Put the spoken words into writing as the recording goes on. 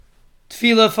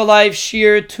Tefillah for Life,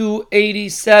 Shir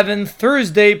 287,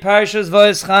 Thursday, Parshas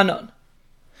Va'eschanan.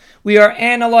 We are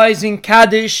analyzing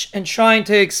Kaddish and trying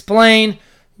to explain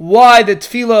why the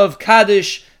Tefillah of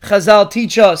Kaddish, Chazal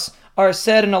teach us, are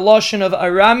said in a lashon of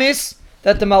Aramis,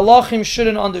 that the Malachim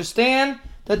shouldn't understand,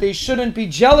 that they shouldn't be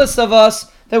jealous of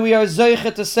us, that we are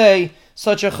zeicha to say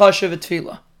such a chashuv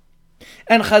Tefillah.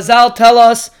 And Chazal tell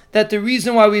us that the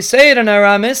reason why we say it in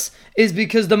Aramis is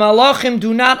because the Malachim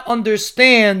do not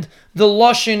understand the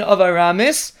lashon of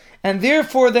Aramis, and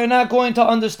therefore they're not going to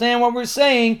understand what we're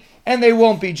saying, and they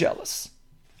won't be jealous.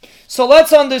 So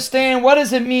let's understand, what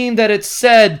does it mean that it's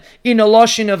said in a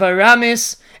lashon of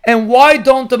Aramis, and why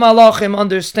don't the Malachim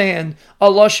understand a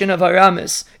lashon of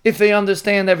Aramis if they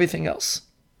understand everything else?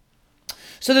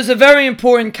 So there's a very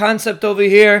important concept over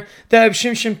here that Reb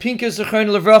Shimshon Pincus Zechron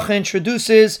Levracha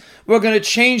introduces. We're going to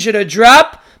change it a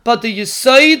drop, but the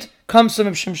Yesod comes from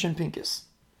Reb Shimshon Pincus.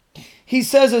 He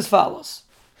says as follows: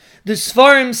 the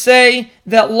Sfarim say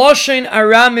that lashon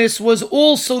Aramis was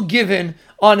also given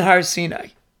on Har Sinai.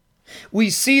 We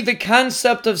see the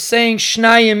concept of saying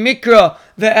Shnayim Mikra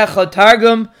ve'echad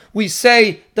Targum. We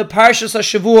say the Parshas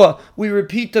HaShavua, we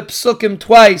repeat the Psukim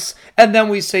twice, and then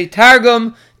we say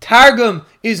Targum. Targum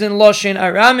is in lashon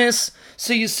Aramis.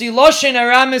 So you see, lashon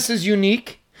Aramis is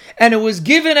unique, and it was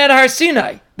given at Har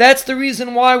Sinai. That's the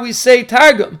reason why we say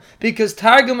Targum, because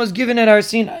Targum was given at Har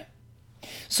Sinai.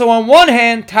 So on one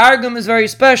hand, Targum is very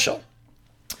special.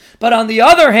 But on the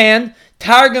other hand,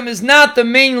 Targum is not the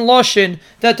main lashon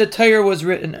that the Torah was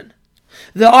written in.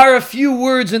 There are a few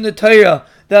words in the Torah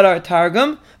that are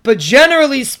Targum, but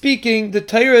generally speaking, the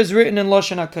Torah is written in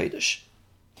Lashon HaKodesh.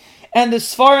 And the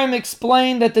Sfarim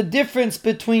explain that the difference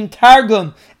between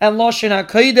Targum and Lashon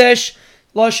HaKodesh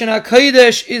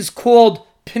is called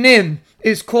Pnim,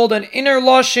 is called an inner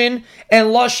lashon, and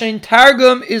Lashon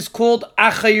Targum is called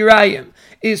Achayirayim,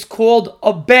 is called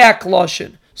a back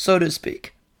lashon, so to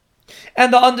speak.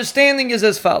 And the understanding is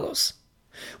as follows: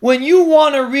 when you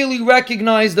want to really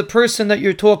recognize the person that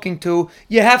you're talking to,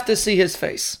 you have to see his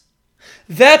face.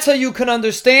 That's how you can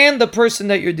understand the person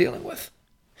that you're dealing with.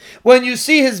 When you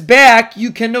see his back,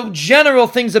 you can know general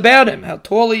things about him, how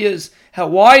tall he is, how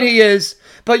wide he is,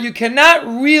 but you cannot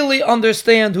really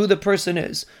understand who the person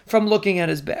is from looking at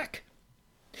his back.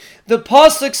 The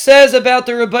pasuk says about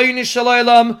the Rabbeinu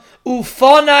Shalom,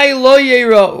 Ufanai lo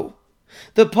yero.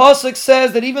 The pasuk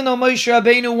says that even though Moshe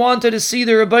Rabbeinu wanted to see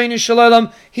the Rabbeinu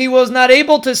Shalom, he was not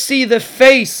able to see the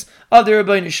face of the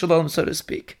Rabbeinu Shalom, so to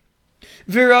speak.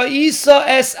 V'ra'isa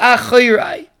es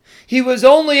achirai. He was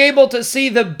only able to see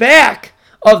the back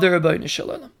of the Rabbeinu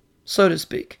Shalom, so to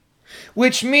speak.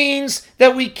 Which means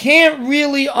that we can't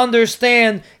really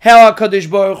understand how HaKadosh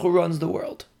Baruch Hu runs the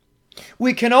world.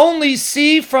 We can only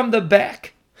see from the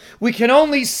back. We can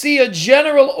only see a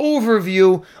general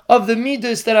overview of the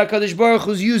midas that HaKadosh Baruch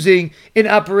Hu is using in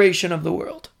operation of the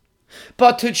world.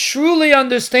 But to truly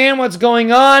understand what's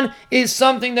going on is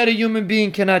something that a human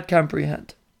being cannot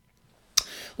comprehend.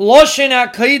 Lashon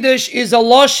HaKodesh is a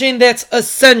lashon that's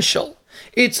essential.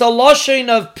 It's a lashon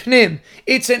of Pnim.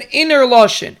 It's an inner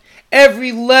lashon.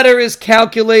 Every letter is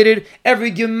calculated.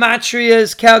 Every gematria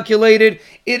is calculated.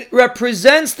 It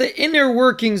represents the inner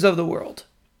workings of the world.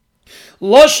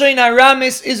 Lashon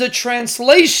Aramis is a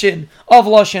translation of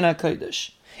Lashon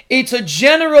HaKodesh. It's a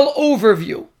general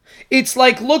overview. It's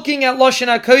like looking at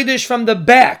Lashon HaKodesh from the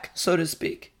back, so to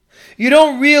speak. You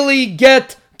don't really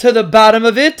get to the bottom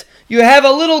of it. You have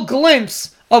a little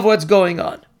glimpse of what's going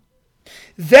on.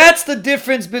 That's the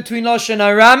difference between Lashon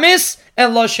Aramis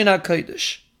and Lashon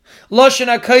HaKodesh.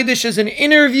 Lashon HaKodesh is an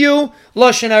inner view.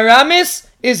 Lashon Aramis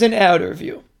is an outer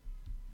view.